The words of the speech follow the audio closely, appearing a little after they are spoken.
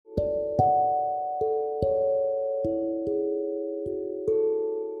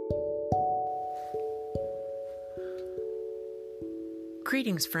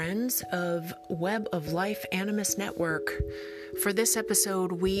Greetings, friends of Web of Life Animist Network. For this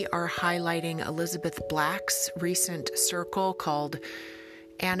episode, we are highlighting Elizabeth Black's recent circle called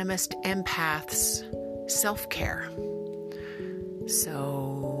Animist Empaths Self-Care.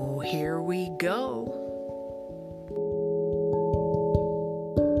 So here we go.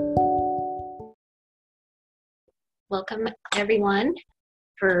 Welcome, everyone,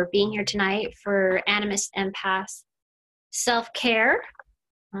 for being here tonight for Animist Empaths Self-Care.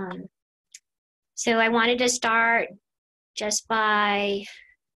 So I wanted to start just by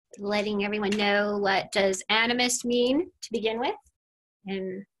letting everyone know what does animist mean to begin with.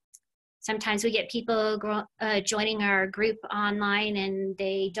 And sometimes we get people joining our group online and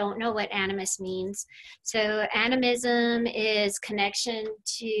they don't know what animist means. So animism is connection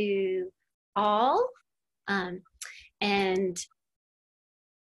to all, and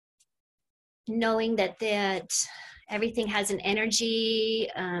knowing that everything has an energy,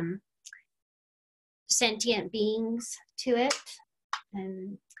 sentient beings to it.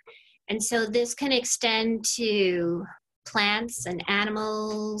 And so this can extend to plants and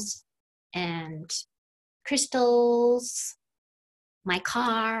animals and crystals, my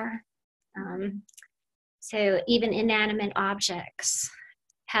car. So even inanimate objects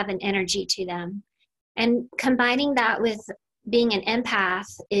have an energy to them. And combining that with being an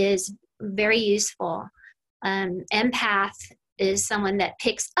empath is very useful. Empath is someone that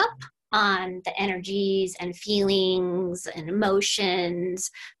picks up on the energies and feelings and emotions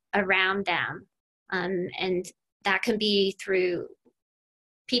around them. And that can be through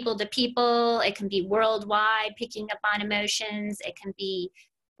people to people. It can be worldwide, picking up on emotions. It can be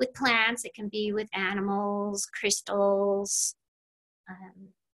with plants. It can be with animals, crystals.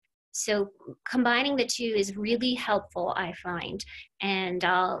 So combining the two is really helpful, I find, and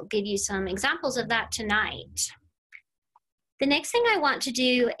I'll give you some examples of that tonight. The next thing I want to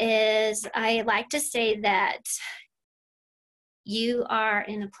do is I like to say that you are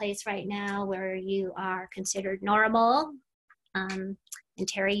in a place right now where you are considered normal. And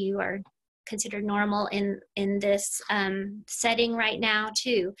Terry, you are considered normal in this setting right now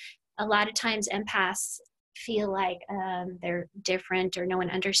too. A lot of times empaths feel like they're different or no one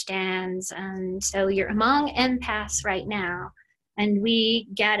understands, and so you're among empaths right now, and we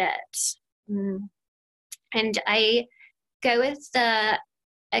get it. And I go with the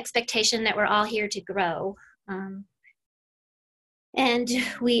expectation that we're all here to grow, and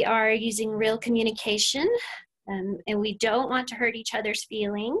we are using real communication, and we don't want to hurt each other's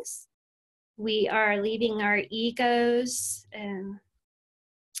feelings. We are leaving our egos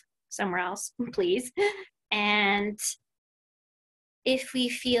somewhere else, please. And if we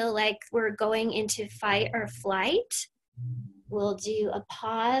feel like we're going into fight or flight, we'll do a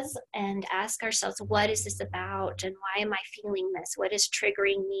pause and ask ourselves, what is this about? And why am I feeling this? What is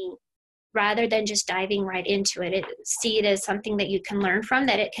triggering me? Rather than just diving right into it, see it as something that you can learn from,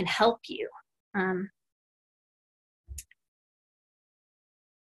 that it can help you.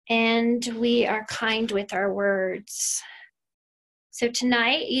 And we are kind with our words. So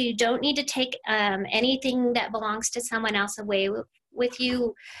tonight, you don't need to take anything that belongs to someone else away with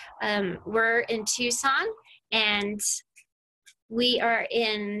you. We're in Tucson, and we are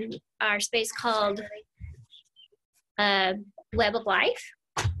in our space called Web of Life.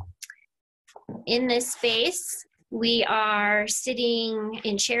 In this space, we are sitting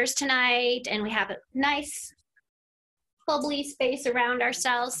in chairs tonight, and we have a nice bubbly space around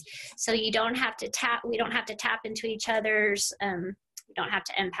ourselves, so you don't have to we don't have to tap into each other's, we don't have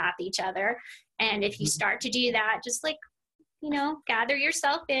to empath each other. And if you start to do that, just gather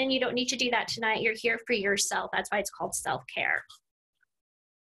yourself in. You don't need to do that tonight. You're here for yourself. That's why it's called self-care.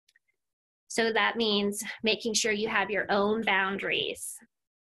 So that means making sure you have your own boundaries.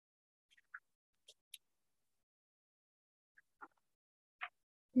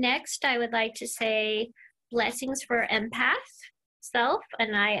 Next, I would like to say blessings for empath self,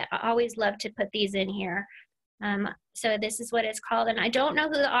 and I always love to put these in here. So this is what it's called, and I don't know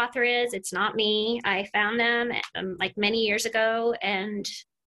who the author is. It's not me. I found them like many years ago, and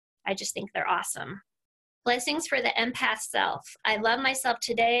I just think they're awesome. Blessings for the empath self. I love myself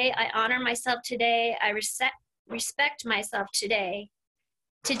today. I honor myself today. I respect myself today.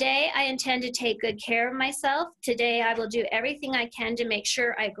 Today, I intend to take good care of myself. Today, I will do everything I can to make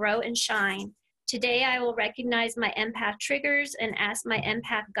sure I grow and shine. Today, I will recognize my empath triggers and ask my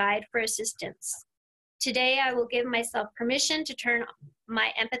empath guide for assistance. Today, I will give myself permission to turn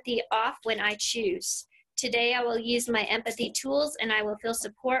my empathy off when I choose. Today, I will use my empathy tools, and I will feel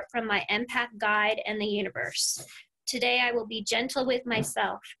support from my empath guide and the universe. Today, I will be gentle with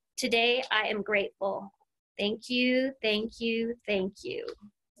myself. Today, I am grateful. Thank you, thank you, thank you.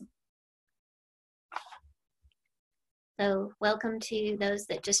 So welcome to those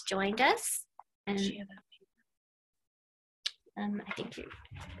that just joined us. And I think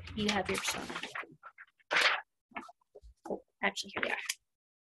you have your song. Oh, actually, here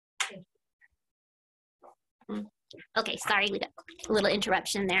they are. Okay, sorry, we got a little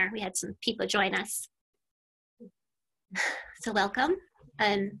interruption there. We had some people join us. So welcome.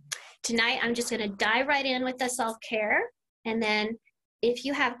 Tonight, I'm just going to dive right in with the self-care. And then if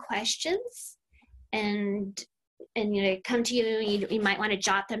you have questions and come to you might want to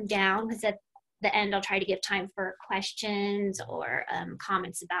jot them down, because at the end, I'll try to give time for questions or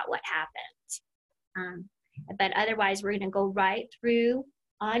comments about what happened. But otherwise, we're going to go right through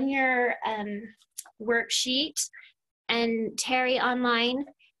on your worksheet. And Terry, online,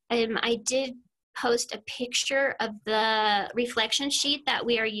 I did post a picture of the reflection sheet that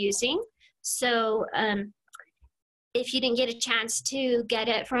we are using. So if you didn't get a chance to get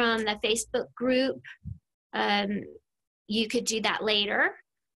it from the Facebook group, you could do that later.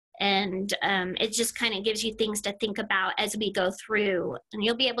 And it just kind of gives you things to think about as we go through. And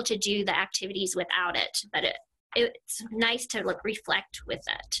you'll be able to do the activities without it, but it's nice to reflect with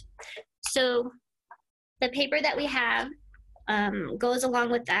it. So the paper that we have goes along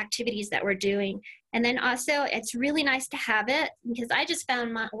with the activities that we're doing. And then also, it's really nice to have it, because I just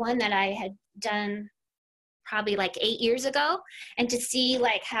found one that I had done probably like 8 years ago, and to see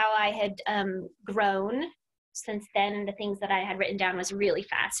like how I had grown since then, and the things that I had written down was really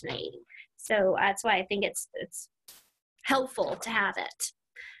fascinating. So that's why I think it's helpful to have it.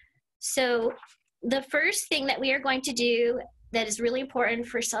 So the first thing that we are going to do that is really important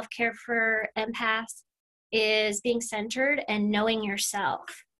for self-care for empaths is being centered and knowing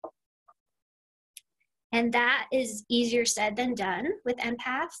yourself. And that is easier said than done with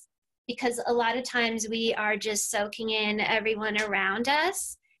empaths, because a lot of times we are just soaking in everyone around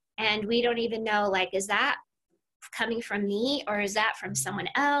us, and we don't even know, like, is that coming from me or is that from someone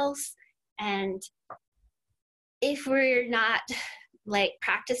else? And if we're not like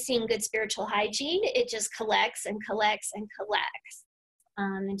practicing good spiritual hygiene, it just collects and collects and collects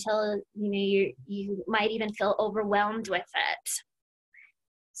until you might even feel overwhelmed with it.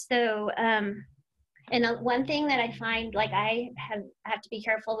 So and one thing that I find, like, I have to be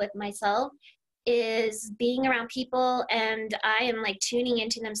careful with myself, is being around people, and I am like tuning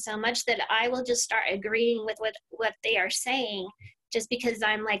into them so much that I will just start agreeing with what they are saying, just because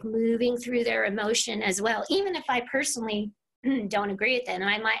I'm like moving through their emotion as well, even if I personally don't agree with it. And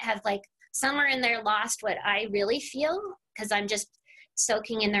I might have like somewhere in there lost what I really feel, because I'm just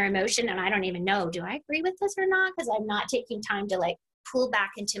soaking in their emotion and I don't even know, do I agree with this or not? Because I'm not taking time to like pull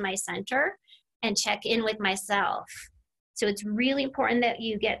back into my center and check in with myself. So it's really important that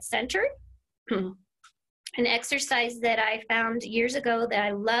you get centered. An exercise that I found years ago that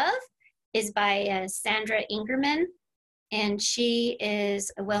I love is by Sandra Ingerman, and she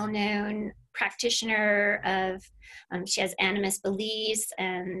is a well-known practitioner of, she has animist beliefs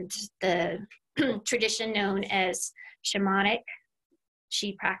and the tradition known as shamanic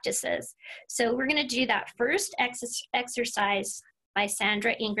she practices. So we're going to do that first exercise by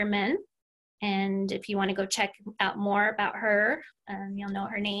Sandra Ingerman. And if you want to go check out more about her, you'll know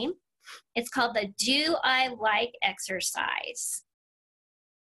her name. It's called the Do I Like exercise.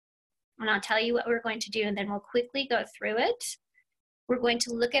 And I'll tell you what we're going to do, and then we'll quickly go through it. We're going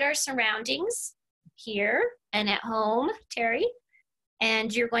to look at our surroundings here and at home, Terry,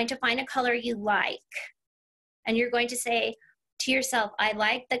 and you're going to find a color you like. And you're going to say to yourself, I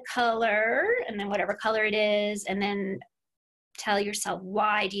like the color, and then whatever color it is, and then tell yourself,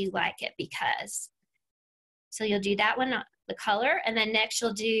 why do you like it? Because. So you'll do that one, the color, and then next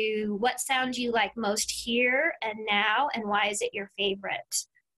you'll do what sound you like most here and now, and why is it your favorite?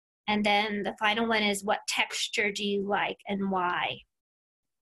 And then the final one is what texture do you like and why?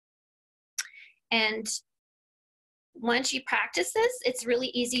 And once you practice this, it's really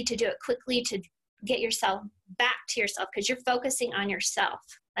easy to do it quickly to get yourself back to yourself, because you're focusing on yourself.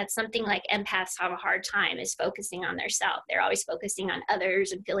 That's something like empaths have a hard time, is focusing on their self. They're always focusing on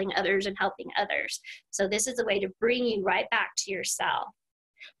others and feeling others and helping others. So this is a way to bring you right back to yourself.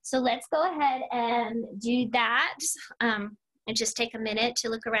 So let's go ahead and do that. And just take a minute to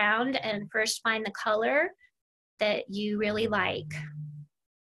look around and first find the color that you really like.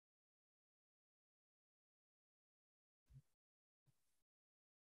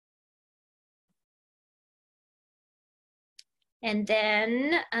 And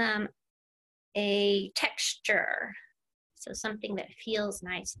then a texture, so something that feels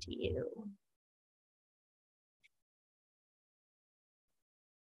nice to you.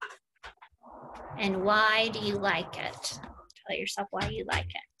 And why do you like it? Tell yourself why you like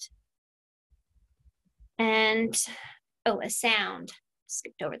it. And, oh, a sound.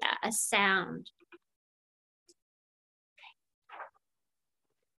 Skipped over that. A sound.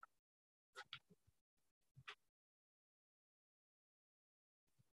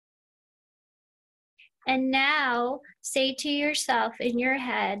 And now say to yourself in your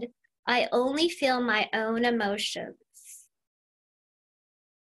head, I only feel my own emotions.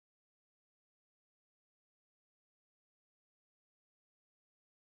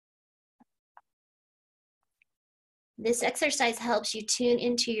 This exercise helps you tune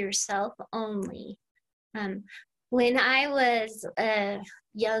into yourself only. When I was a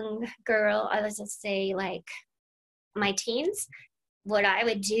young girl, I was, let's say, like my teens, what I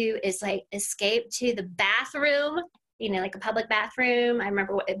would do is like escape to the bathroom, like a public bathroom. I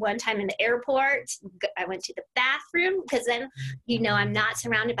remember one time in the airport, I went to the bathroom because then, I'm not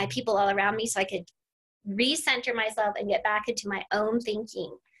surrounded by people all around me, so I could recenter myself and get back into my own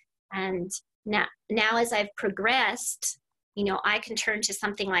thinking. And now as I've progressed, I can turn to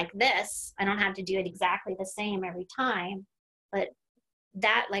something like this. I don't have to do it exactly the same every time, but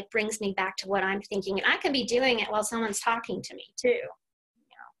that like brings me back to what I'm thinking. And I can be doing it while someone's talking to me too.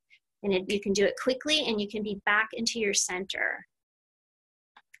 And you can do it quickly and you can be back into your center.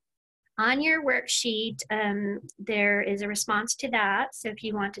 On your worksheet, there is a response to that. So if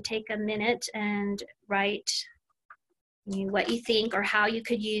you want to take a minute and write what you think or how you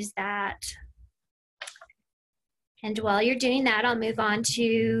could use that. And while you're doing that, I'll move on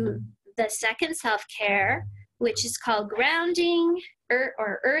to the second self-care, which is called grounding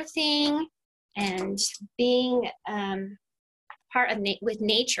or earthing and being part of with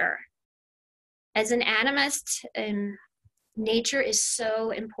nature. As an animist, nature is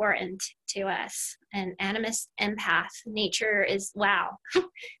so important to us. An animist empath, nature is wow.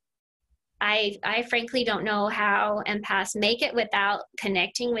 I frankly don't know how empaths make it without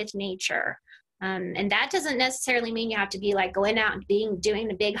connecting with nature. And that doesn't necessarily mean you have to be like going out and doing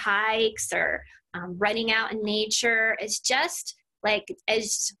the big hikes or running out in nature. It's just like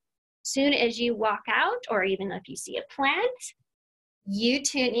as soon as you walk out, or even if you see a plant, you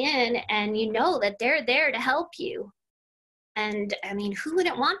tune in and you know that they're there to help you. And I mean, who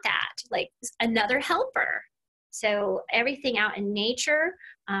wouldn't want that? Like another helper. So everything out in nature,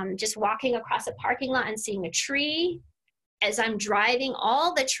 just walking across a parking lot and seeing a tree. As I'm driving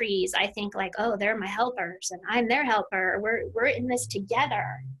all the trees, I think like, oh, they're my helpers and I'm their helper. We're in this together.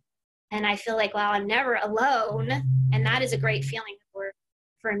 And I feel like, wow, I'm never alone. And that is a great feeling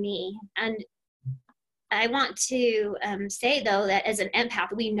for me. And I want to say, though, that as an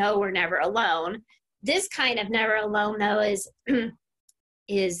empath, we know we're never alone. This kind of never alone, though,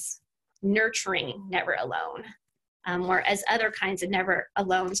 is nurturing never alone, whereas other kinds of never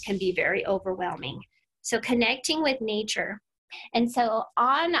alones can be very overwhelming. So connecting with nature. And so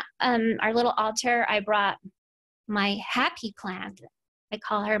on our little altar, I brought my happy plant. I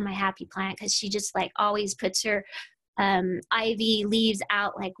call her my happy plant because she just like always puts her ivy leaves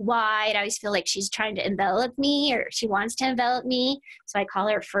out like wide. I always feel like she's trying to envelop me, or she wants to envelop me. So I call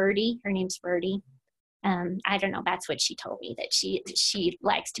her Ferdy. Her name's Ferdy. I don't know. That's what she told me that she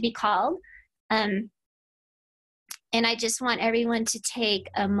likes to be called. And I just want everyone to take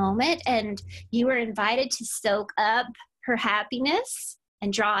a moment, and you are invited to soak up her happiness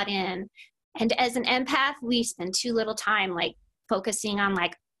and draw it in. And as an empath, we spend too little time like focusing on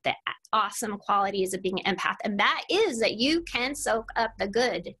like the awesome qualities of being an empath. And that is that you can soak up the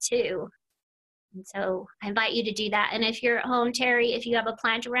good too. And so I invite you to do that. And if you're at home, Terry, if you have a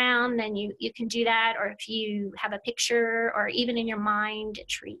plant around, then you can do that. Or if you have a picture or even in your mind, a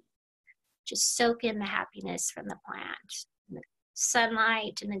tree. Just soak in the happiness from the plant, and the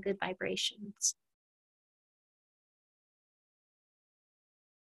sunlight, and the good vibrations.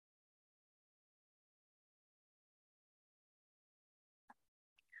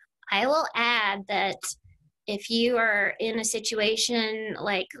 I will add that if you are in a situation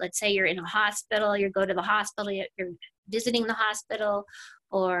like, let's say you're in a hospital, you go to the hospital, you're visiting the hospital,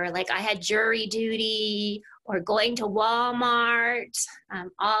 or like I had jury duty, or going to Walmart,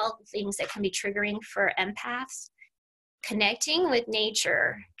 all things that can be triggering for empaths. Connecting with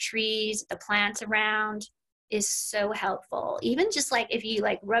nature, trees, the plants around is so helpful. Even just like if you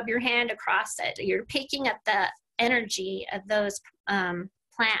like rub your hand across it, you're picking up the energy of those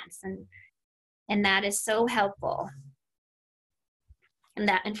plants, and that is so helpful. And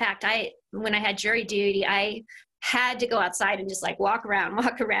that, in fact, when I had jury duty, I had to go outside and just like walk around,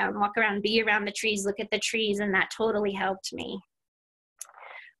 be around the trees, look at the trees, and that totally helped me.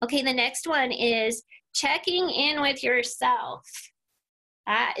 Okay, the next one is checking in with yourself.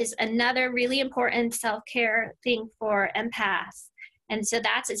 That is another really important self-care thing for empaths. And so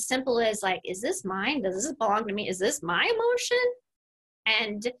that's as simple as like, is this mine? Does this belong to me? Is this my emotion?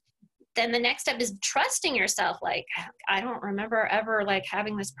 And then the next step is trusting yourself. Like, I don't remember ever like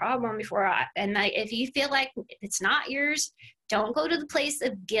having this problem before. And like, if you feel like it's not yours, don't go to the place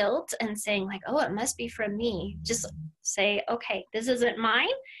of guilt and saying like, oh, it must be from me. Just say, okay, this isn't mine.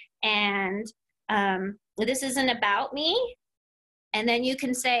 And this isn't about me. And then you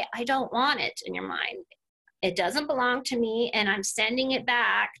can say, I don't want it in your mind. It doesn't belong to me, and I'm sending it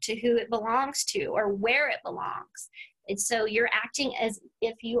back to who it belongs to or where it belongs. And so you're acting as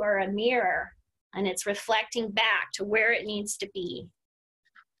if you are a mirror, and it's reflecting back to where it needs to be.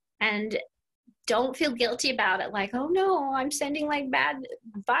 And don't feel guilty about it, like, oh no, I'm sending like bad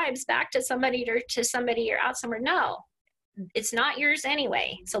vibes back to somebody or out somewhere. No, it's not yours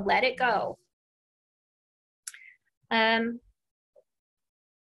anyway, so let it go.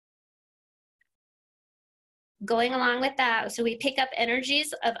 Going along with that, so we pick up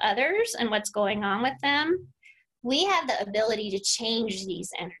energies of others and what's going on with them. We have the ability to change these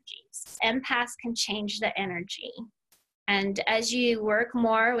energies. Empaths can change the energy. And as you work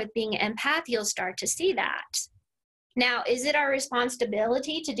more with being an empath, you'll start to see that. Now, is it our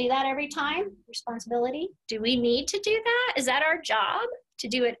responsibility to do that every time? Responsibility? Do we need to do that? Is that our job to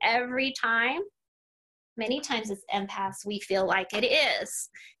do it every time? Many times as empaths, we feel like it is.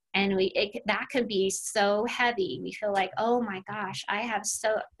 And that can be so heavy. We feel like, oh my gosh, I have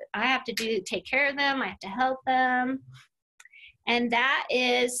to take care of them. I have to help them. And that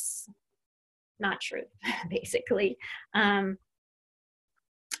is not true, basically.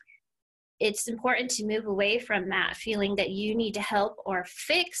 It's important to move away from that feeling that you need to help or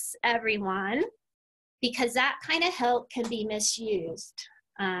fix everyone, because that kind of help can be misused.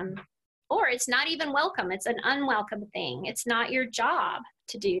 Or it's not even welcome. It's an unwelcome thing. It's not your job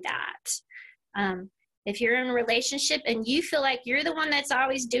to do that. If you're in a relationship and you feel like you're the one that's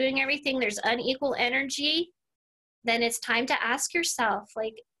always doing everything, there's unequal energy, then it's time to ask yourself,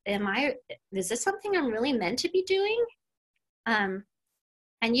 like, is this something I'm really meant to be doing? And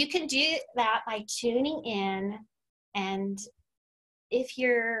you can do that by tuning in. And if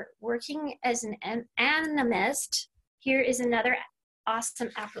you're working as an animist, here is another awesome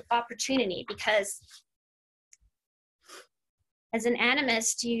opportunity, because as an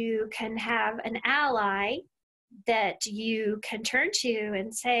animist, you can have an ally that you can turn to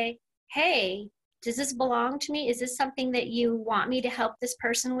and say, hey, does this belong to me? Is this something that you want me to help this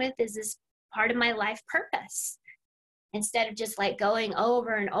person with? Is this part of my life purpose? Instead of just like going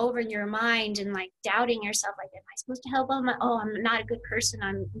over and over in your mind and like doubting yourself, like, am I supposed to help them? Oh, I'm not a good person.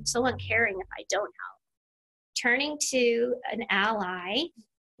 I'm so uncaring if I don't help. Turning to an ally,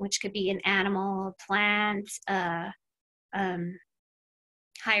 which could be an animal, a plant,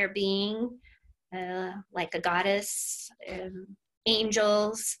 higher being, like a goddess,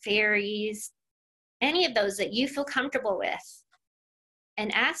 angels, fairies, any of those that you feel comfortable with.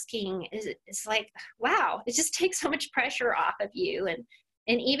 And asking is like, wow, it just takes so much pressure off of you. And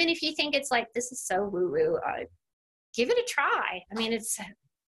even if you think it's like, this is so woo-woo, give it a try. I mean, it's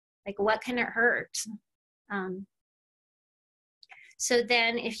like, what can it hurt? So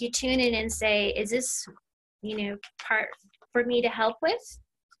then if you tune in and say, is this, part for me to help with?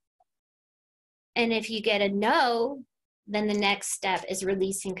 And if you get a no, then the next step is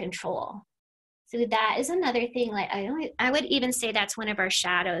releasing control. So that is another thing. Like I would even say that's one of our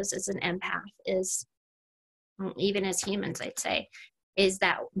shadows as an empath, is, even as humans, I'd say, is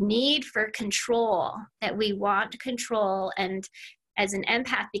that need for control, that we want control. And as an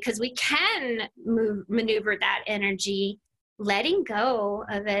empath, because we can maneuver that energy, letting go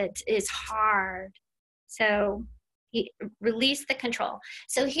of it is hard. So release the control.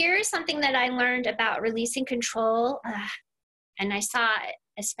 So here's something that I learned about releasing control. And I saw it,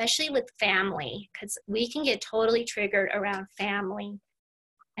 especially with family, because we can get totally triggered around family.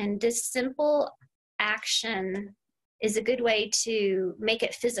 And this simple action is a good way to make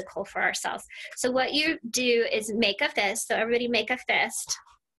it physical for ourselves. So what you do is make a fist. So everybody make a fist.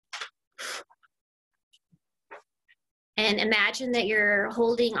 And imagine that you're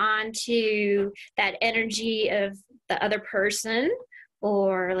holding on to that energy of the other person,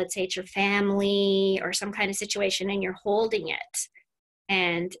 or let's say it's your family or some kind of situation, and you're holding it.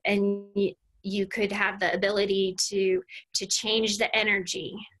 And you could have the ability to change the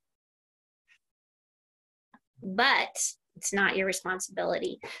energy. But it's not your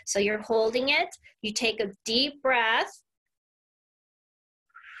responsibility. So you're holding it. You take a deep breath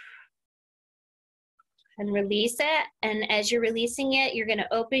and release it. And as you're releasing it, you're going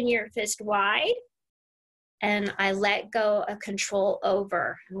to open your fist wide. and I let go of control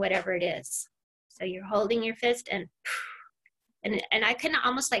over whatever it is. So you're holding your fist and I can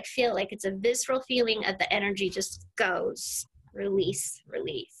almost like feel like it's a visceral feeling of the energy just goes, release,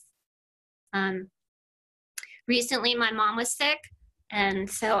 release. Recently my mom was sick, and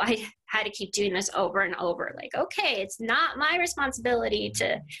so I had to keep doing this over and over. Like, okay, it's not my responsibility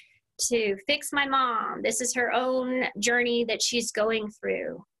to fix my mom. This is her own journey that she's going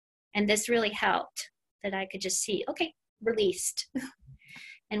through. And this really helped, that I could just see, okay, released.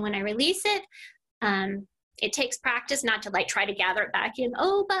 And when I release it, it takes practice not to like try to gather it back in.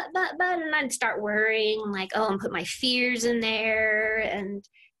 Oh, but, and then start worrying like, oh, and put my fears in there, and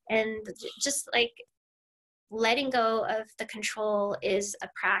just like letting go of the control is a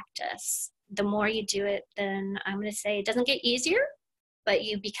practice. The more you do it, then I'm going to say it doesn't get easier, but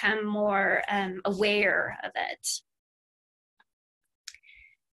you become more aware of it.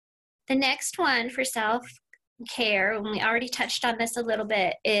 The next one for self-care, and we already touched on this a little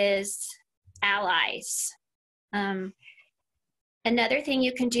bit, is allies. Another thing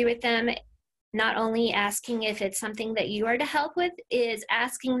you can do with them, not only asking if it's something that you are to help with, is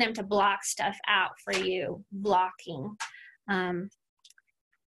asking them to block stuff out for you, blocking.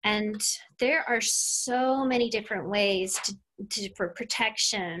 And there are so many different ways for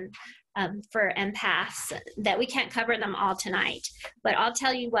protection for empaths that we can't cover them all tonight. But I'll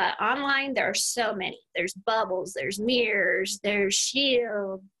tell you what, online there are so many. There's bubbles, there's mirrors, there's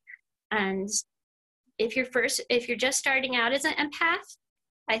shield. And if you're just starting out as an empath,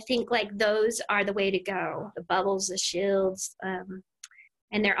 I think like those are the way to go. The bubbles, the shields,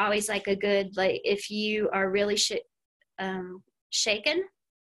 and they're always like a good, like if you are really shaken,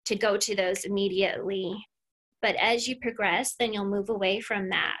 to go to those immediately. But as you progress, then you'll move away from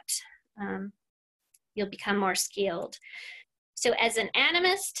that. You'll become more skilled. So as an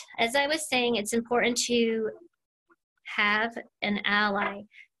animist, as I was saying, it's important to have an ally.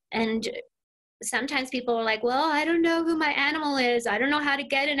 And sometimes people are like, well, I don't know who my animal is. I don't know how to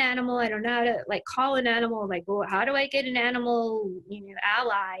get an animal. I don't know how to like call an animal. Like, well, how do I get an animal,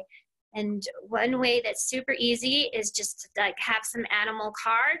 ally? And one way that's super easy is just to like have some animal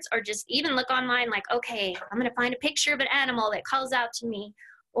cards, or just even look online like, okay, I'm going to find a picture of an animal that calls out to me.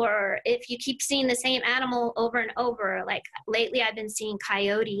 Or if you keep seeing the same animal over and over, like lately I've been seeing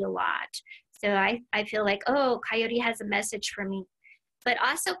coyote a lot. So I feel like, oh, coyote has a message for me. But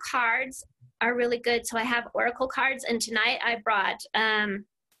also cards are really good. So I have oracle cards, and tonight I brought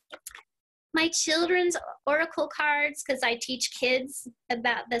my children's oracle cards because I teach kids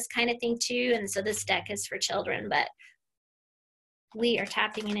about this kind of thing too. And so this deck is for children, but we are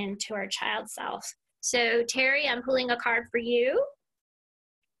tapping it into our child self. So Terry, I'm pulling a card for you.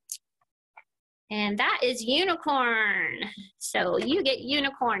 And that is unicorn. So you get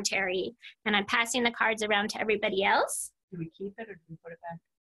unicorn, Terry. And I'm passing the cards around to everybody else. Do we keep it or do we put it back?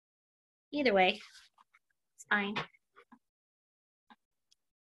 Either way, it's fine.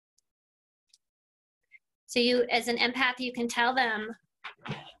 So you, as an empath, you can tell them,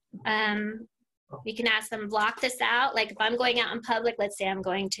 you can ask them, block this out. Like if I'm going out in public, let's say I'm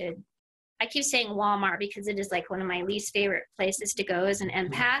going to, I keep saying Walmart because it is like one of my least favorite places to go as an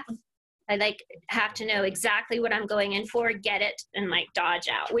empath. I like have to know exactly what I'm going in for, get it, and like dodge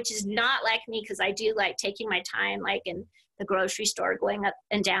out, which is not like me because I do like taking my time, like in the grocery store, going up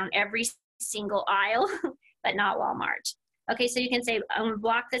and down every single aisle, but not Walmart. Okay, so you can say, I'm gonna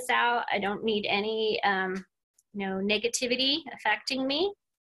block this out. I don't need any, negativity affecting me.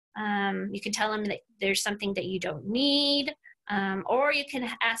 You can tell them that there's something that you don't need, or you can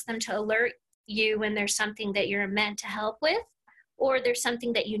ask them to alert you when there's something that you're meant to help with, or there's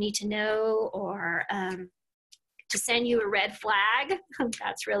something that you need to know, or to send you a red flag.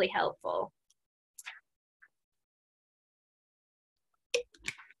 That's really helpful.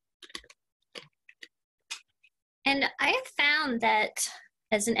 And I have found that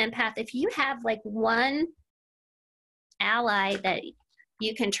as an empath, if you have like one ally that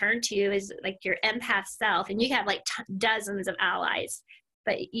you can turn to is like your empath self, and you have like dozens of allies,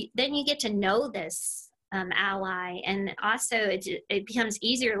 but then you get to know this ally, and also it becomes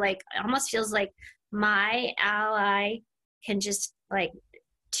easier. Like it almost feels like my ally can just like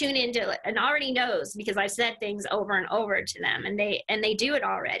tune into it and already knows because I've said things over and over to them, and they do it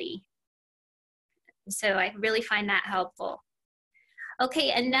already. So I really find that helpful.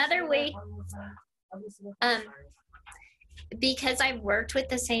 Okay, another way, because I've worked with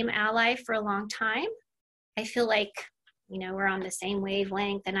the same ally for a long time, I feel like, we're on the same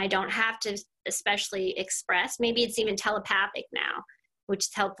wavelength, and I don't have to especially express. Maybe it's even telepathic now, which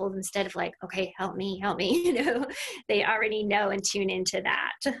is helpful instead of like, okay, help me. They already know and tune into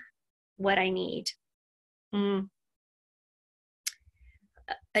that, what I need. Mm.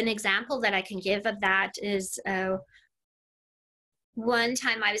 An example that I can give of that is one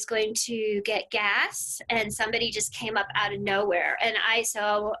time I was going to get gas and somebody just came up out of nowhere. And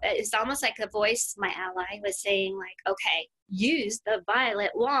so it's almost like a voice, my ally was saying like, okay, use the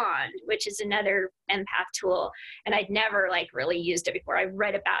violet wand, which is another empath tool. And I'd never like really used it before. I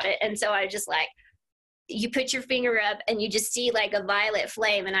read about it. And so I just like, you put your finger up and you just see like a violet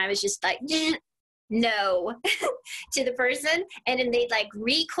flame. And I was just like, no to the person, and then they like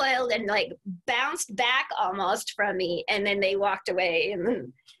recoiled and like bounced back almost from me, and then they walked away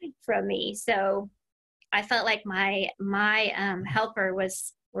from me. So I felt like my helper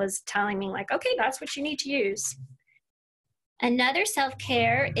was telling me like, okay, that's what you need to use. Another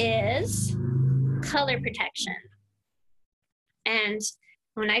self-care is color protection. And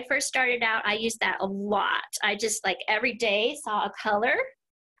when I first started out, I used that a lot. I just like every day saw a color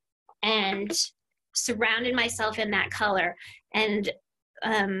and surrounded myself in that color. And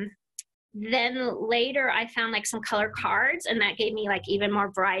then later I found like some color cards, and that gave me like even more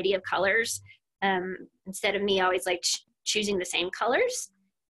variety of colors, instead of me always like choosing the same colors.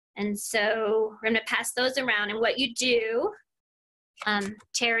 And so we're going to pass those around. And what you do,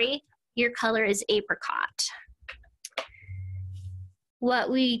 Terry, your color is apricot.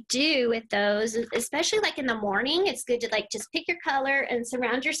 What we do with those, especially like in the morning, it's good to like just pick your color and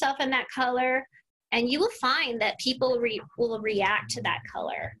surround yourself in that color. And you will find that people will react to that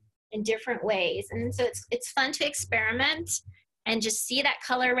color in different ways. And so it's fun to experiment and just see that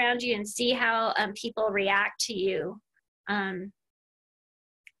color around you and see how people react to you.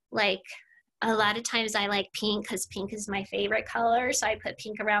 Like a lot of times I like pink because pink is my favorite color. So I put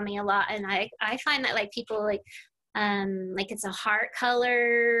pink around me a lot. And I find that like people like it's a heart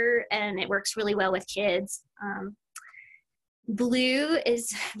color and it works really well with kids. Blue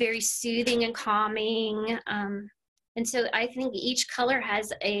is very soothing and calming. And so I think each color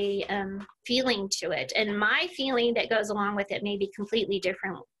has a feeling to it. And my feeling that goes along with it may be completely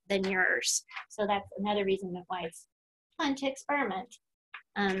different than yours. So that's another reason why it's fun to experiment.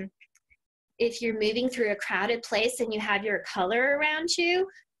 If you're moving through a crowded place and you have your color around you,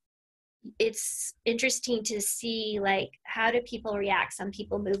 it's interesting to see like how do people react. Some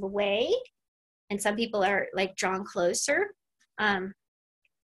people move away and some people are like drawn closer,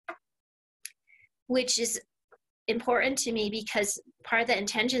 which is important to me because part of the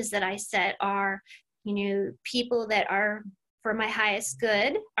intentions that I set are, people that are for my highest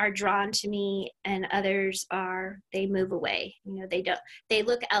good are drawn to me, and others they move away. They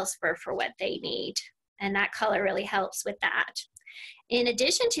look elsewhere for what they need, and that color really helps with that. In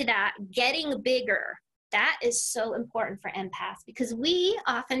addition to that, getting bigger, that is so important for empaths because we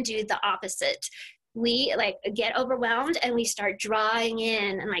often do the opposite. We like get overwhelmed and we start drawing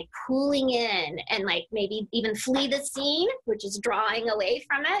in and like pulling in and like maybe even flee the scene, which is drawing away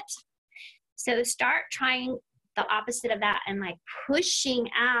from it. So start trying the opposite of that and like pushing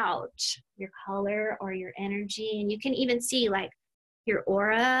out your color or your energy. And you can even see like your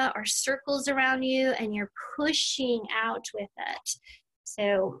aura or circles around you and you're pushing out with it.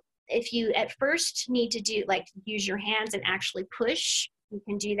 So if you at first need to do like use your hands and actually push, you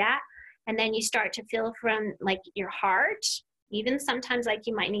can do that. And then you start to feel from like your heart, even sometimes like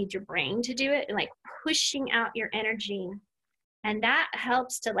you might need your brain to do it, and like pushing out your energy. And that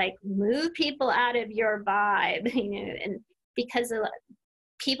helps to like move people out of your vibe, and because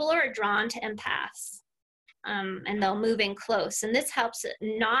people are drawn to empaths. And they'll move in close. And this helps it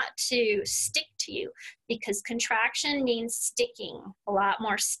not to stick to you because contraction means sticking, a lot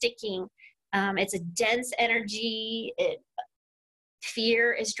more sticking. It's a dense energy.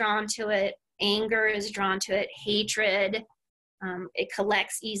 Fear is drawn to it. Anger is drawn to it. Hatred. It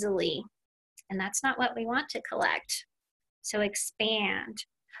collects easily. And that's not what we want to collect. So expand.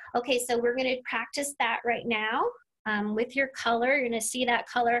 Okay, so we're going to practice that right now. With your color, you're going to see that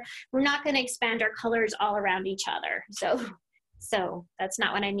color. We're not going to expand our colors all around each other. So that's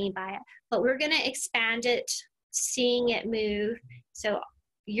not what I mean by it. But we're going to expand it, seeing it move. So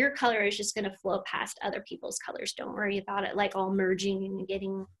your color is just going to flow past other people's colors. Don't worry about it like all merging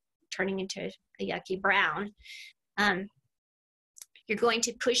and turning into a yucky brown. You're going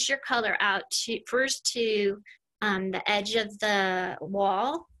to push your color out first to the edge of the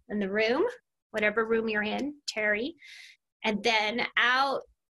wall in the room, whatever room you're in, Terry, and then out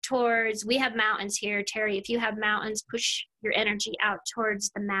towards, we have mountains here, Terry. If you have mountains, push your energy out towards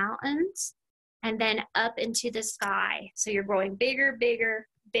the mountains and then up into the sky. So you're growing bigger, bigger,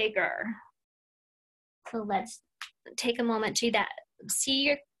 bigger. So let's take a moment to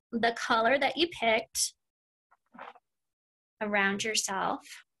see the color that you picked around yourself.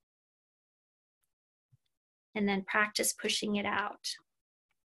 and then practice pushing it out.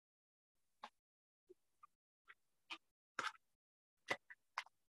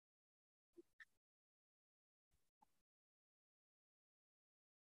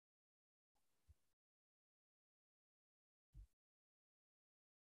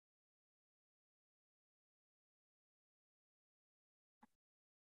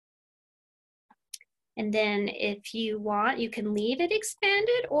 And then if you want, you can leave it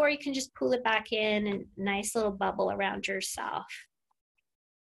expanded, or you can just pull it back in and nice little bubble around yourself.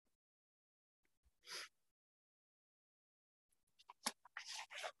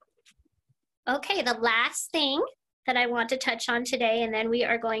 Okay, the last thing that I want to touch on today, and then we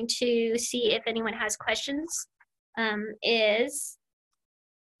are going to see if anyone has questions, is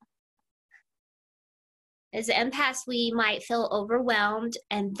as empaths, we might feel overwhelmed,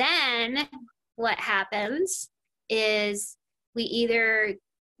 and then what happens is we either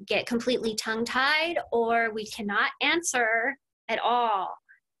get completely tongue-tied or we cannot answer at all,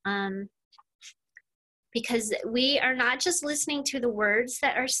 because we are not just listening to the words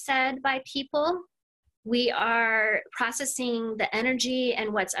that are said by people, we are processing the energy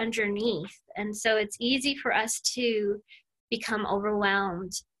and what's underneath. And so it's easy for us to become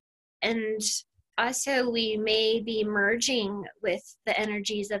overwhelmed. And also we may be merging with the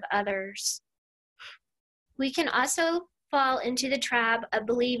energies of others. We can also fall into the trap of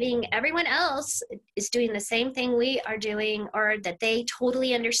believing everyone else is doing the same thing we are doing, or that they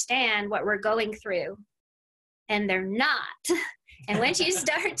totally understand what we're going through. And they're not. And once you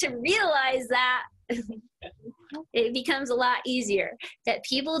start to realize that, it becomes a lot easier, that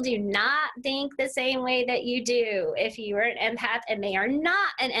people do not think the same way that you do. If you are an empath and they are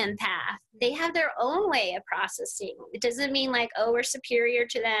not an empath, they have their own way of processing. It doesn't mean like, oh, we're superior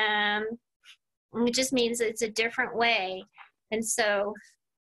to them. It just means it's a different way. And so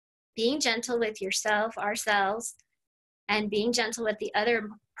being gentle with yourself, ourselves, and being gentle with the other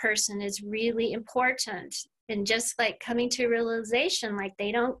person is really important. And just like coming to a realization, like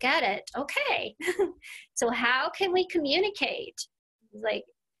they don't get it. Okay. So how can we communicate? Like,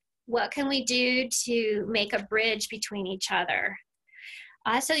 what can we do to make a bridge between each other?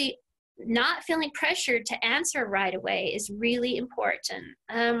 Also, not feeling pressured to answer right away is really important.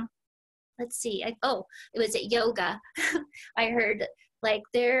 Let's see. It was at yoga. I heard like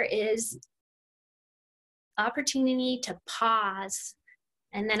there is opportunity to pause.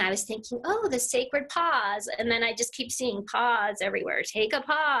 And then I was thinking, oh, the sacred pause. And then I just keep seeing pause everywhere. Take a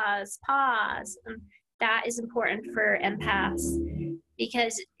pause, pause. And that is important for empaths,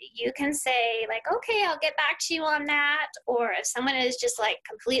 because you can say like, okay, I'll get back to you on that. Or if someone is just like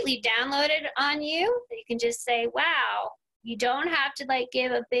completely downloaded on you, you can just say, wow, you don't have to like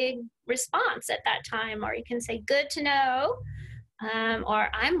give a big response at that time. Or you can say, good to know. Or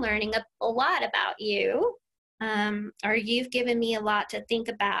I'm learning a lot about you. Or you've given me a lot to think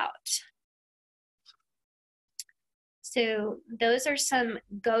about. So those are some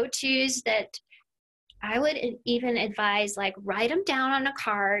go-tos that I would even advise, like write them down on a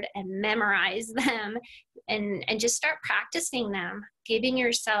card and memorize them, and just start practicing them, giving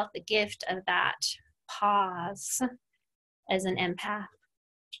yourself the gift of that pause as an empath.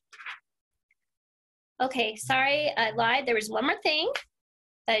 Okay, sorry, I lied. There was one more thing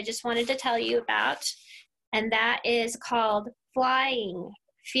that I just wanted to tell you about, and that is called flying,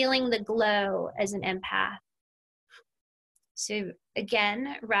 feeling the glow as an empath. So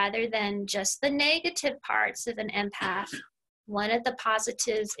again, rather than just the negative parts of an empath, one of the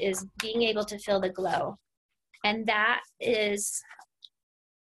positives is being able to feel the glow. And that is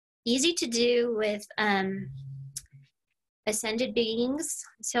easy to do with ascended beings.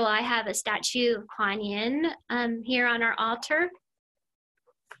 So I have a statue of Kuan Yin here on our altar.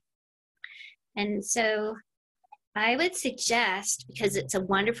 And so I would suggest, because it's a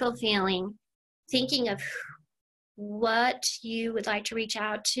wonderful feeling, thinking of what you would like to reach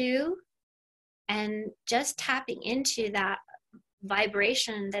out to and just tapping into that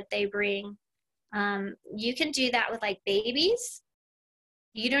vibration that they bring. You can do that with like babies.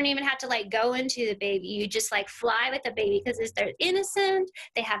 You don't even have to like go into the baby. You just like fly with the baby, because they're innocent.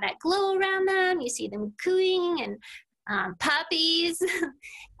 They have that glow around them. You see them cooing, and puppies.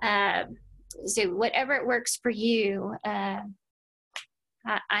 So whatever works for you.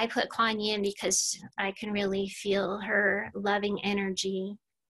 I put Kuan Yin because I can really feel her loving energy.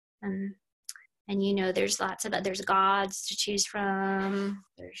 And you know, there's there's gods to choose from.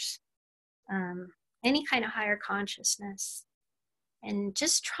 There's any kind of higher consciousness. And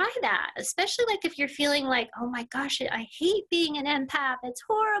just try that, especially like if you're feeling like, oh my gosh, I hate being an empath. It's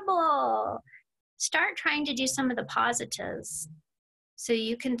horrible. Start trying to do some of the positives so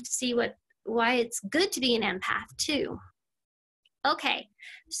you can see what why it's good to be an empath too. Okay,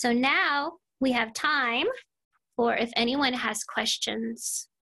 so now we have time for if anyone has questions.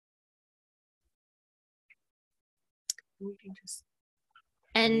 We can just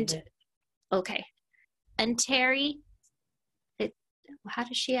And okay, and Terry, how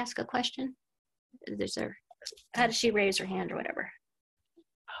does she ask a question? How does she raise her hand or whatever?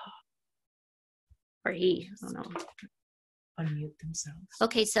 Or he, I don't know. unmute themselves.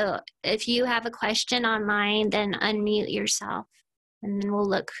 Okay, so if you have a question on mine, then unmute yourself, and then we'll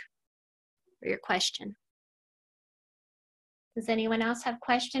look for your question. Does anyone else have a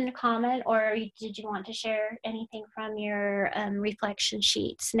question, comment, or did you want to share anything from your reflection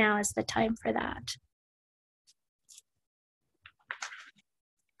sheets? Now is the time for that.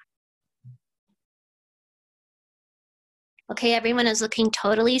 Okay, everyone is looking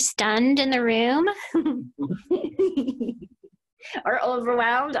totally stunned in the room. Or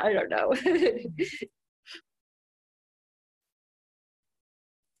overwhelmed, I don't know.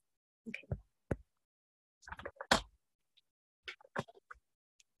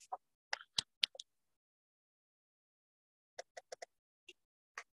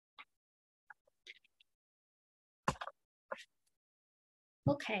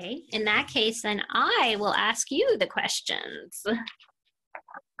 Okay, in that case, then I will ask you the questions.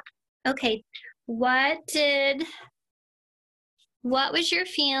 Okay, what was your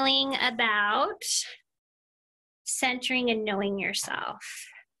feeling about centering and knowing yourself?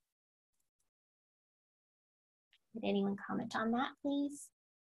 Did anyone comment on that, please?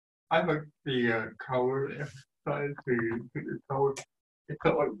 I like the color exercise, the color. It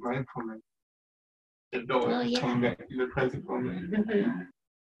felt like mindfulness. It felt like coming back to the present moment. Mm-hmm.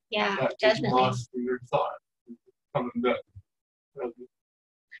 Yeah, not definitely. Lost in your thoughts, coming back.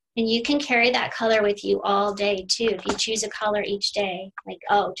 And you can carry that color with you all day too. If you choose a color each day, like,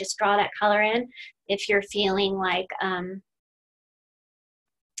 oh, just draw that color in. If you're feeling like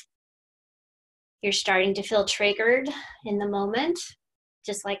you're starting to feel triggered in the moment,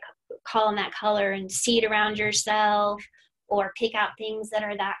 just like call on that color and see it around yourself, or pick out things that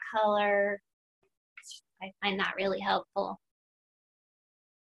are that color. I find that really helpful.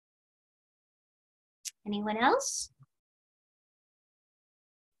 Anyone else?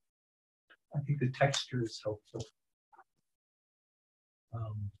 I think the texture is helpful.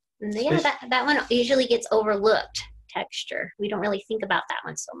 Yeah, that one usually gets overlooked, texture. We don't really think about that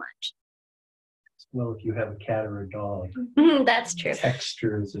one so much. Well, if you have a cat or a dog. That's true.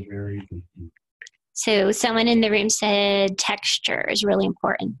 Texture is a very big deal. So someone in the room said texture is really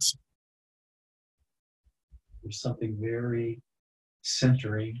important. There's something very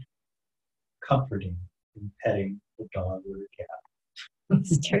centering, comforting in petting a dog or a cat.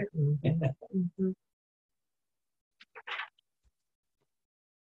 It's true. Mm-hmm.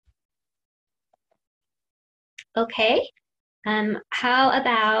 Okay. How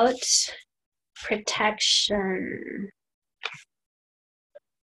about protection?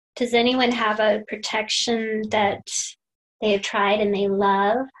 Does anyone have a protection that they have tried and they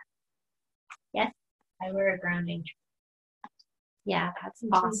love? Yes? I wear a grounding. Yeah, that's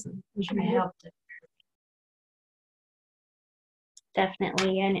awesome. I helped it.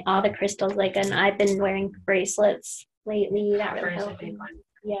 Definitely. And all the crystals, like, and I've been wearing bracelets lately. That really helped.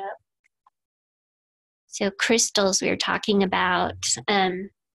 Yeah. So crystals we were talking about. And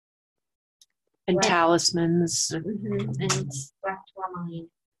talismans. And Black tourmaline.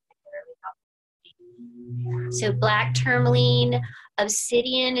 so black tourmaline,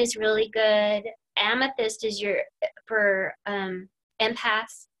 obsidian is really good. Amethyst is for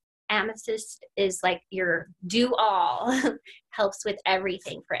empaths. Amethyst is like your do all. Helps with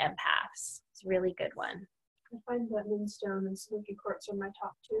everything for empaths. It's a really good one. I find that moonstone and smoky quartz are my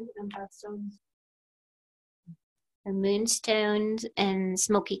top two empath stones. The moonstones and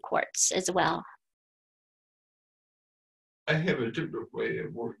smoky quartz as well. I have a different way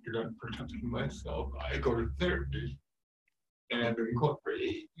of working on protecting myself. I go to therapy, and I've been going for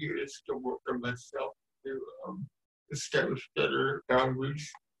 8 years to work on myself to establish better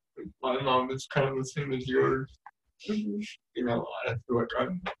boundaries. My mom is kind of the same as yours. You know, I feel like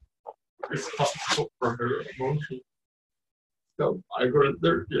I'm responsible for her emotions. So I go to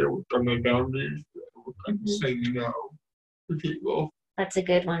therapy to work on my boundaries, work on saying no to people. That's a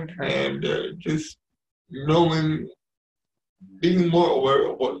good one. And just knowing, being more aware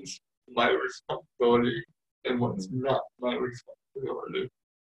of what's my responsibility and what's not my responsibility.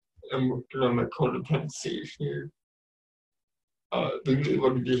 And working on my codependency issues. Being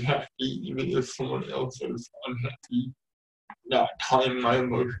able to be happy even if someone else is unhappy, not tying my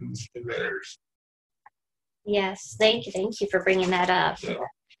emotions to theirs. Yes, thank you for bringing that up. Yeah.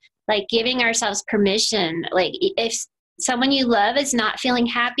 like giving ourselves permission. Like if someone you love is not feeling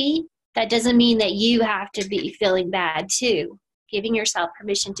happy, that doesn't mean that you have to be feeling bad too. Giving yourself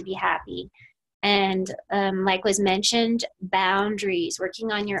permission to be happy. And like was mentioned, boundaries,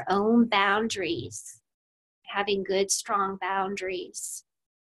 working on your own boundaries, having good, strong boundaries.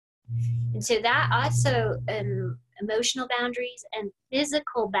 And so that also, emotional boundaries and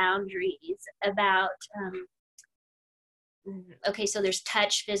physical boundaries about, okay, so there's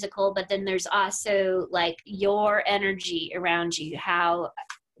touch, physical, but then there's also like your energy around you.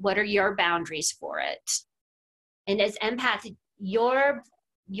 What are your boundaries for it? And as empath, your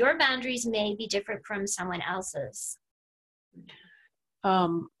boundaries may be different from someone else's.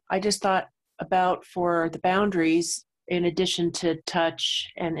 I just thought about for the boundaries, in addition to touch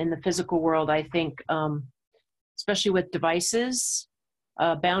and in the physical world, I think, especially with devices,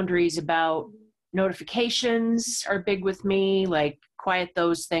 boundaries about notifications are big with me, like quiet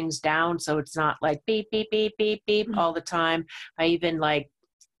those things down so it's not like beep, beep, beep, beep, beep all the time. I even like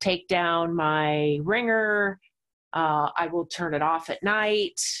take down my ringer. I will turn it off at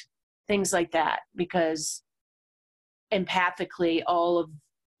night, things like that, because empathically, all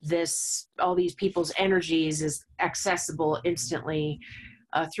these people's energies is accessible instantly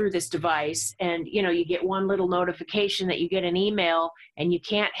through this device. And, you get one little notification that you get an email and you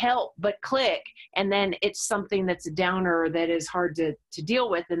can't help but click. And then it's something that's a downer that is hard to deal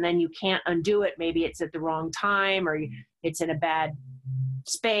with. And then you can't undo it. Maybe it's at the wrong time, or it's in a bad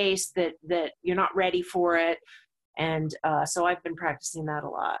space that you're not ready for it. And so I've been practicing that a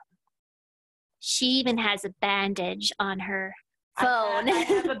lot. She even has a bandage on her phone. I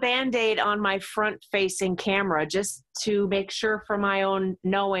have a Band-Aid on my front-facing camera just to make sure for my own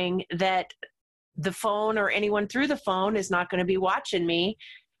knowing that the phone or anyone through the phone is not going to be watching me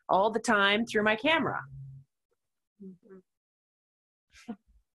all the time through my camera.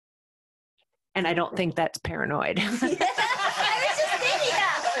 And I don't think that's paranoid. I was just thinking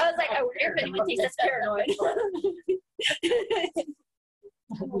that. I was like, I wonder if anyone thinks that's paranoid.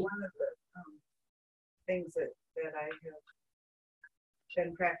 One of the things that I have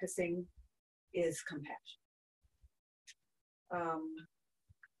been practicing is compassion.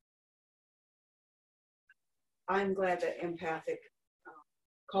 I'm glad that empathic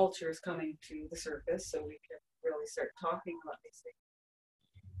culture is coming to the surface so we can really start talking about these things.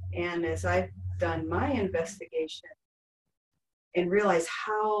 And as I've done my investigation and realized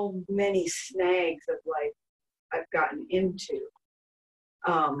how many snags of life I've gotten into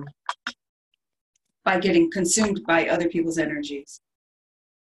by getting consumed by other people's energies,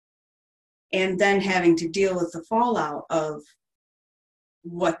 and then having to deal with the fallout of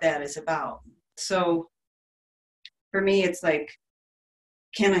what that is about. So for me, it's like,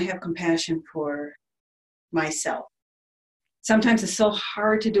 can I have compassion for myself? Sometimes it's so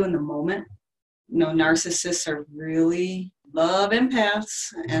hard to do in the moment. Narcissists are really love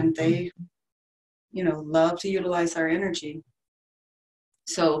empaths, and they, love to utilize our energy.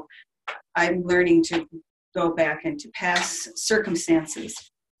 So I'm learning to go back into past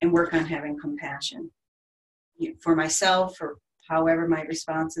circumstances and work on having compassion for myself, or however my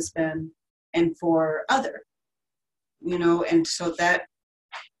response has been, and for other, and so that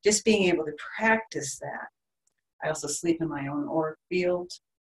just being able to practice that. I also sleep in my own auric field.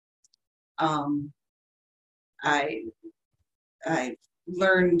 I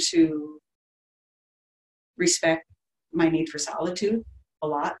learned to respect my need for solitude a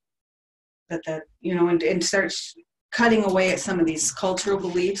lot, and start cutting away at some of these cultural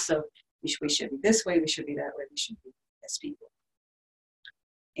beliefs of we should be this way, we should be that way, we should be as people.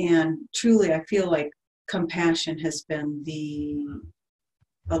 And truly, I feel like compassion has been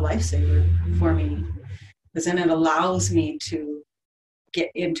a lifesaver for me, because then it allows me to get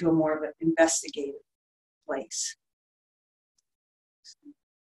into a more of an investigative place.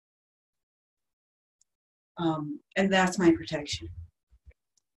 And that's my protection.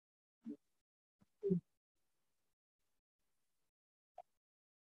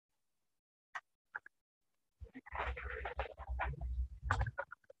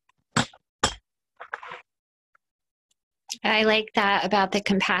 I like that about the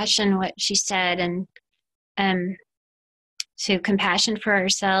compassion, what she said, and so compassion for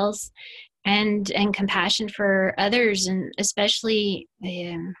ourselves and compassion for others, and especially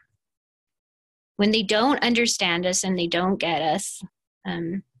when they don't understand us and they don't get us.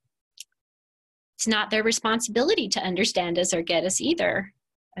 It's not their responsibility to understand us or get us either.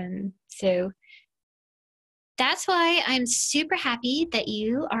 So that's why I'm super happy that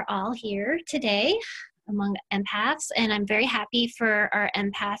you are all here today among empaths, and I'm very happy for our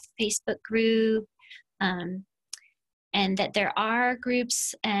empath Facebook group. and that there are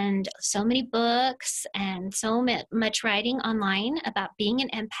groups and so many books and so much writing online about being an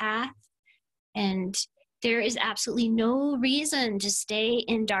empath. And there is absolutely no reason to stay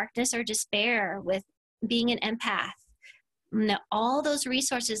in darkness or despair with being an empath. No, all those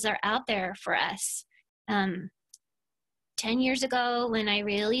resources are out there for us. 10 years ago, when I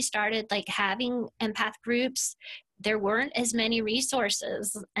really started like having empath groups, there weren't as many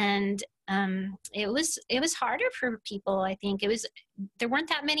resources, and it was harder for people. I think there weren't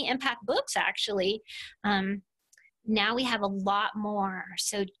that many empath books actually. Now we have a lot more.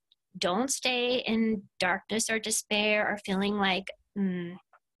 So don't stay in darkness or despair or feeling like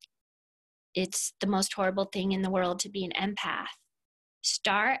it's the most horrible thing in the world to be an empath.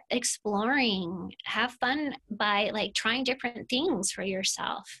 Start exploring, have fun by like trying different things for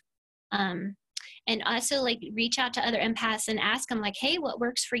yourself. And also like reach out to other empaths and ask them like, hey, what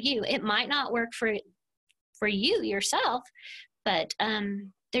works for you? It might not work for you yourself, but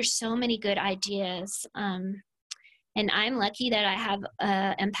there's so many good ideas. And I'm lucky that I have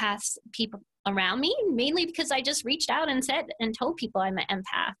empaths people around me, mainly because I just reached out and said and told people I'm an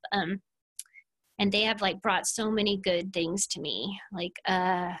empath. And they have like brought so many good things to me. Like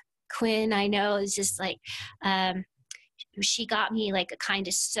Quinn, I know, is just like, she got me like a kind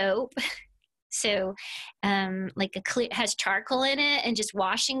of soap. So like has charcoal in it, and just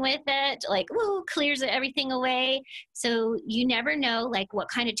washing with it, like, woo, clears everything away. So you never know like what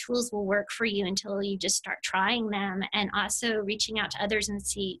kind of tools will work for you until you just start trying them, and also reaching out to others and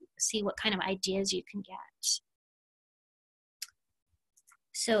see what kind of ideas you can get.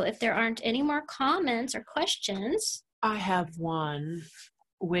 So if there aren't any more comments or questions. I have one,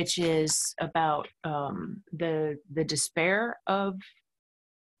 which is about the despair of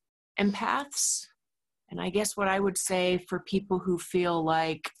empaths. And I guess what I would say for people who feel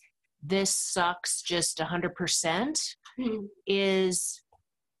like this sucks just 100% is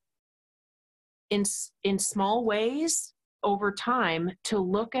in small ways over time to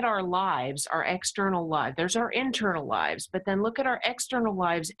look at our lives, our external lives. There's our internal lives, but then look at our external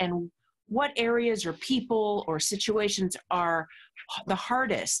lives and what areas or people or situations are the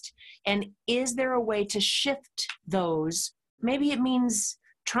hardest. And is there a way to shift those? Maybe it means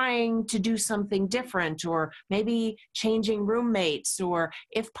trying to do something different, or maybe changing roommates, or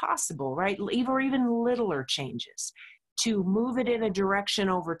if possible, right? Or even littler changes, to move it in a direction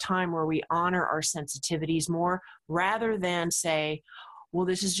over time where we honor our sensitivities more, rather than say, well,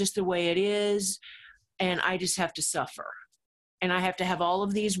 this is just the way it is, and I just have to suffer. And I have to have all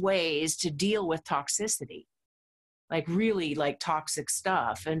of these ways to deal with toxicity, like really like toxic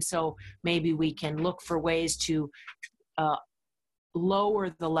stuff. And so maybe we can look for ways to lower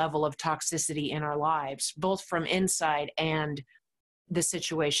the level of toxicity in our lives, both from inside and the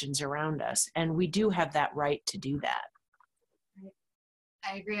situations around us. And we do have that right to do that.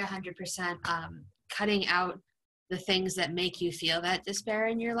 I agree 100%. Cutting out the things that make you feel that despair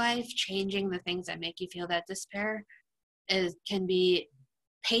in your life, changing the things that make you feel that despair can be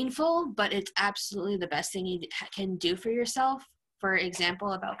painful, but it's absolutely the best thing you can do for yourself. For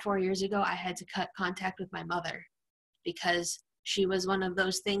example, about 4 years ago, I had to cut contact with my mother because she was one of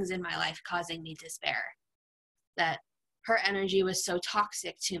those things in my life causing me despair. That her energy was so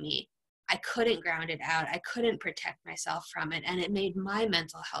toxic to me. I couldn't ground it out. I couldn't protect myself from it, and it made my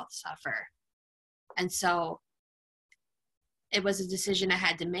mental health suffer. And so it was a decision I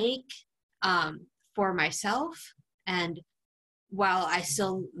had to make for myself. And while I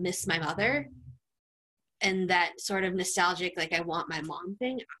still miss my mother and that sort of nostalgic, like I want my mom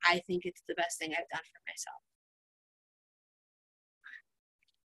thing, I think it's the best thing I've done for myself.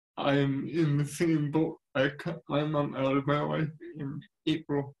 I'm in the same boat. I cut my mom out of my life in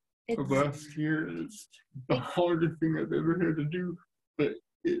April of last year. It's the hardest thing I've ever had to do, but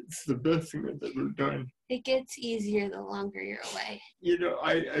it's the best thing I've ever done. It gets easier the longer you're away. You know,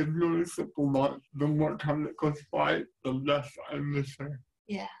 I've noticed that the more time that goes by, the less I miss her.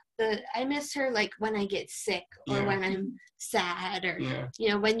 Yeah. I miss her like when I get sick or when I'm sad or, you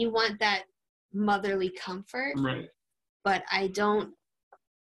know, when you want that motherly comfort. Right. But I don't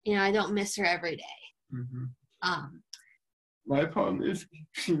miss her every day. Mm-hmm. My problem is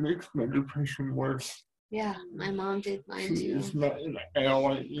she makes my depression worse. Yeah, my mom did mine too. She's not an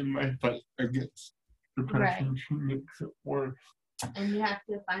ally in my fight against depression. Right. She makes it worse. And you have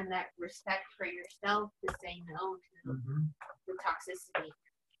to find that respect for yourself to say no to the toxicity.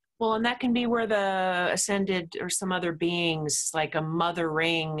 Well, and that can be where the ascended or some other beings, like a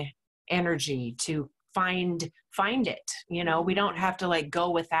mothering energy, to find it. You know, we don't have to like go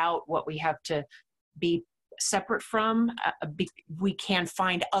without what we have to be separate from, we can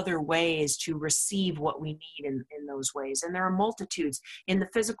find other ways to receive what we need in those ways. And there are multitudes in the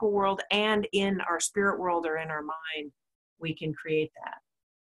physical world and in our spirit world or in our mind. We can create that.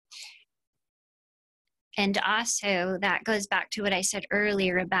 And also that goes back to what I said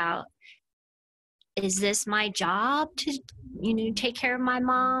earlier about, is this my job to, take care of my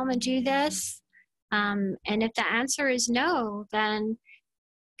mom and do this? And if the answer is no, then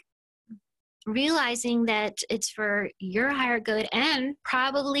realizing that it's for your higher good and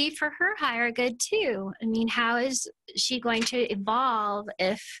probably for her higher good too. I mean, how is she going to evolve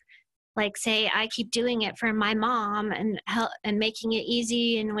if, like, say, I keep doing it for my mom and making it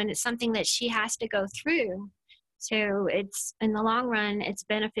easy, and when it's something that she has to go through? So it's, in the long run, it's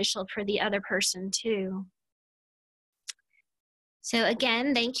beneficial for the other person too. So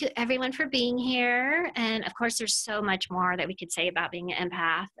again, thank you everyone for being here. And of course, there's so much more that we could say about being an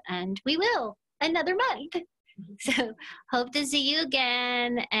empath, and we will another month. So hope to see you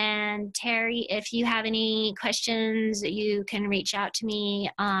again. And Terry, if you have any questions, you can reach out to me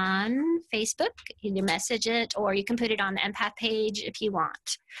on Facebook. You can message it, or you can put it on the empath page if you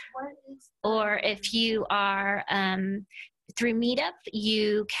want. Or if you are through Meetup,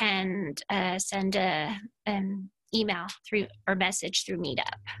 you can send an email through or message through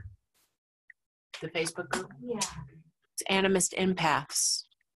Meetup. The Facebook group? Yeah. It's Animist Empaths.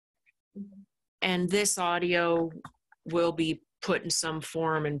 And this audio will be put in some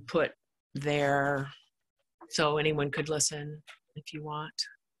form and put there so anyone could listen if you want.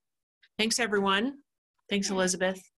 Thanks, everyone. Thanks, Elizabeth.